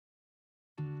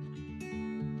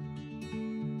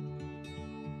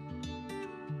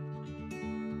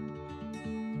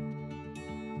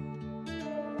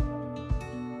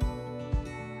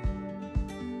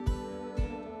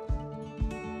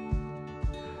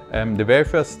The very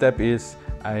first step is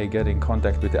I get in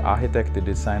contact with the architect, the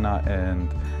designer, and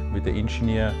with the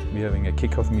engineer. We're having a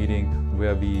kickoff meeting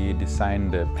where we design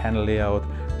the panel layout,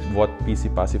 what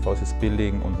BC Passivhaus is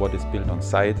building and what is built on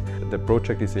site. The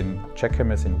project is in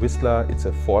Checkhammers in Whistler. It's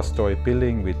a 4-story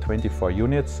building with 24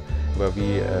 units where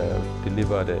we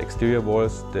deliver the exterior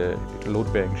walls, the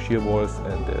load-bearing shear walls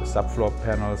and the subfloor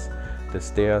panels, the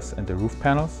stairs and the roof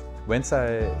panels. Once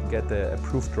I get the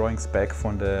approved drawings back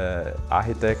from the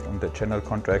architect and the general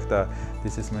contractor,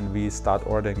 this is when we start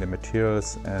ordering the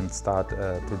materials and start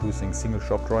producing single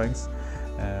shop drawings.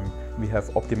 We have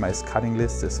optimized cutting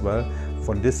lists as well.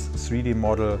 From this 3D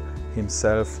model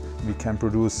himself, we can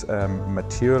produce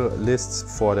material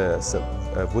lists for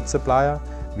the wood supplier.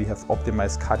 We have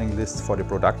optimized cutting lists for the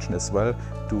production as well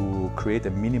to create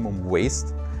a minimum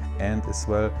waste, and as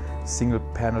well single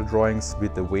panel drawings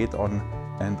with the weight on,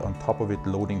 and on top of it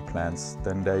loading plans.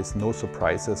 Then there is no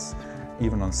surprises.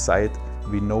 Even on site,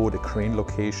 we know the crane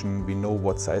location, we know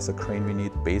what size of crane we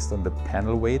need based on the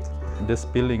panel weight. This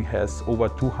building has over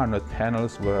 200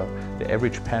 panels where the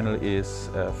average panel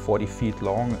is 40 feet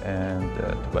long and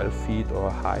 12 feet or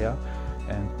higher,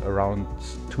 and around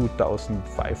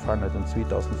 2,500 and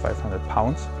 3,500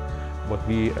 pounds, what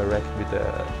we erect with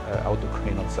the auto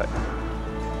crane on site.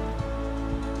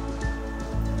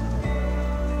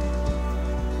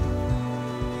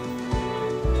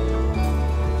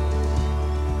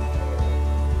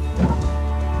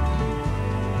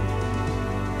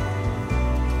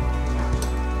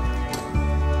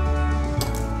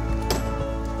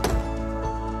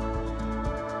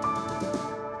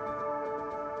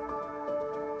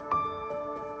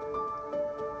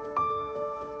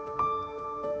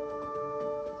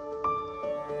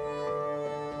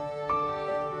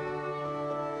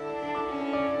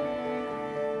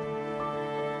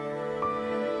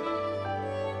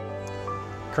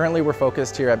 Currently, we're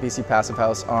focused here at BC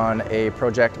Passivhaus on a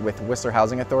project with Whistler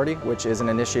Housing Authority, which is an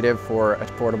initiative for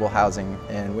affordable housing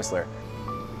in Whistler.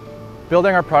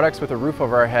 Building our products with a roof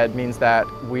over our head means that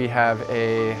we have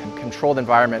a controlled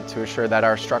environment to assure that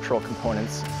our structural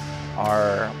components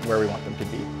are where we want them to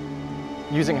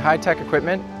be. Using high-tech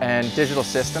equipment and digital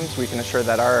systems, we can assure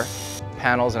that our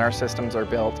panels and our systems are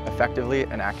built effectively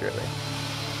and accurately.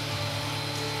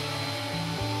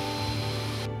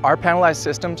 Our panelized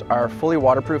systems are fully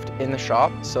waterproofed in the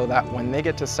shop so that when they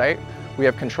get to site, we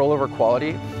have control over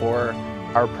quality for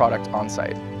our product on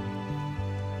site.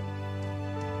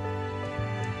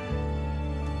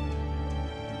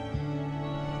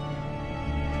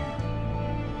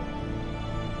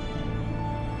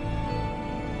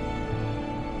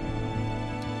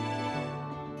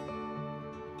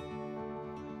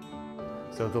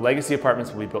 So the legacy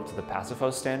apartments will be built to the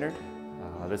Passivhaus standard.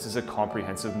 This is a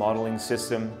comprehensive modeling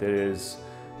system that has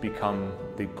become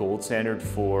the gold standard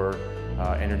for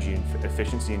energy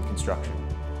efficiency in construction.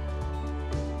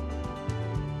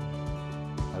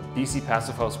 BC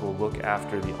Passivhaus will look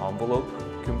after the envelope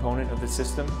component of the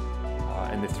system,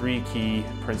 and the three key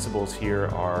principles here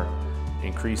are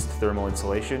increased thermal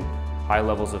insulation, high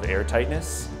levels of air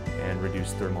tightness, and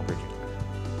reduced thermal bridging.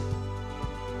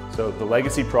 So the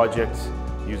legacy project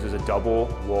uses a double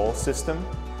wall system.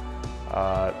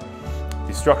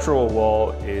 The structural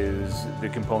wall is the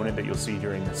component that you'll see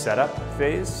during the setup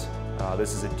phase.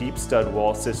 This is a deep stud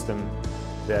wall system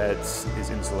that is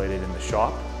insulated in the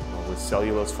shop with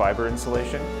cellulose fiber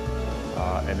insulation.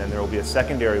 And then there will be a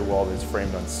secondary wall that's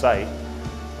framed on site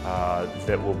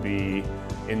that will be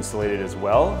insulated as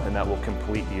well, and that will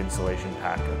complete the insulation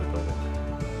pack of the building.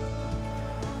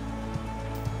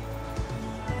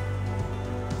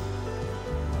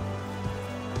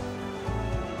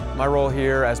 My role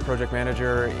here as project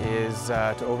manager is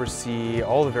to oversee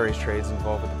all the various trades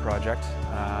involved with the project.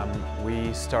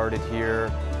 We started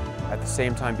here at the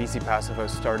same time BC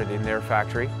Passivhaus started in their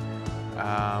factory.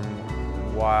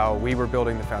 While we were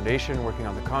building the foundation, working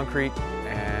on the concrete,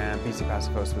 and BC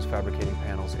Passivhaus was fabricating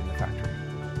panels in the factory.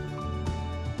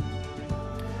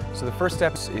 So the first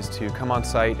step is to come on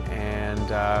site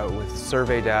and with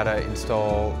survey data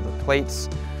install the plates,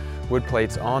 wood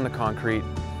plates on the concrete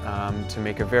to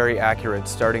make a very accurate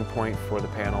starting point for the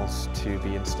panels to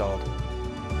be installed.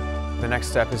 The next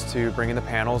step is to bring in the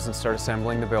panels and start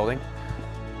assembling the building.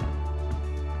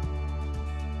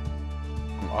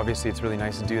 Obviously, it's really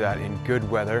nice to do that in good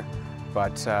weather,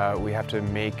 but we have to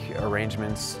make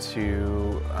arrangements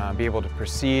to be able to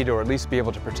proceed, or at least be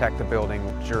able to protect the building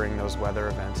during those weather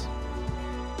events.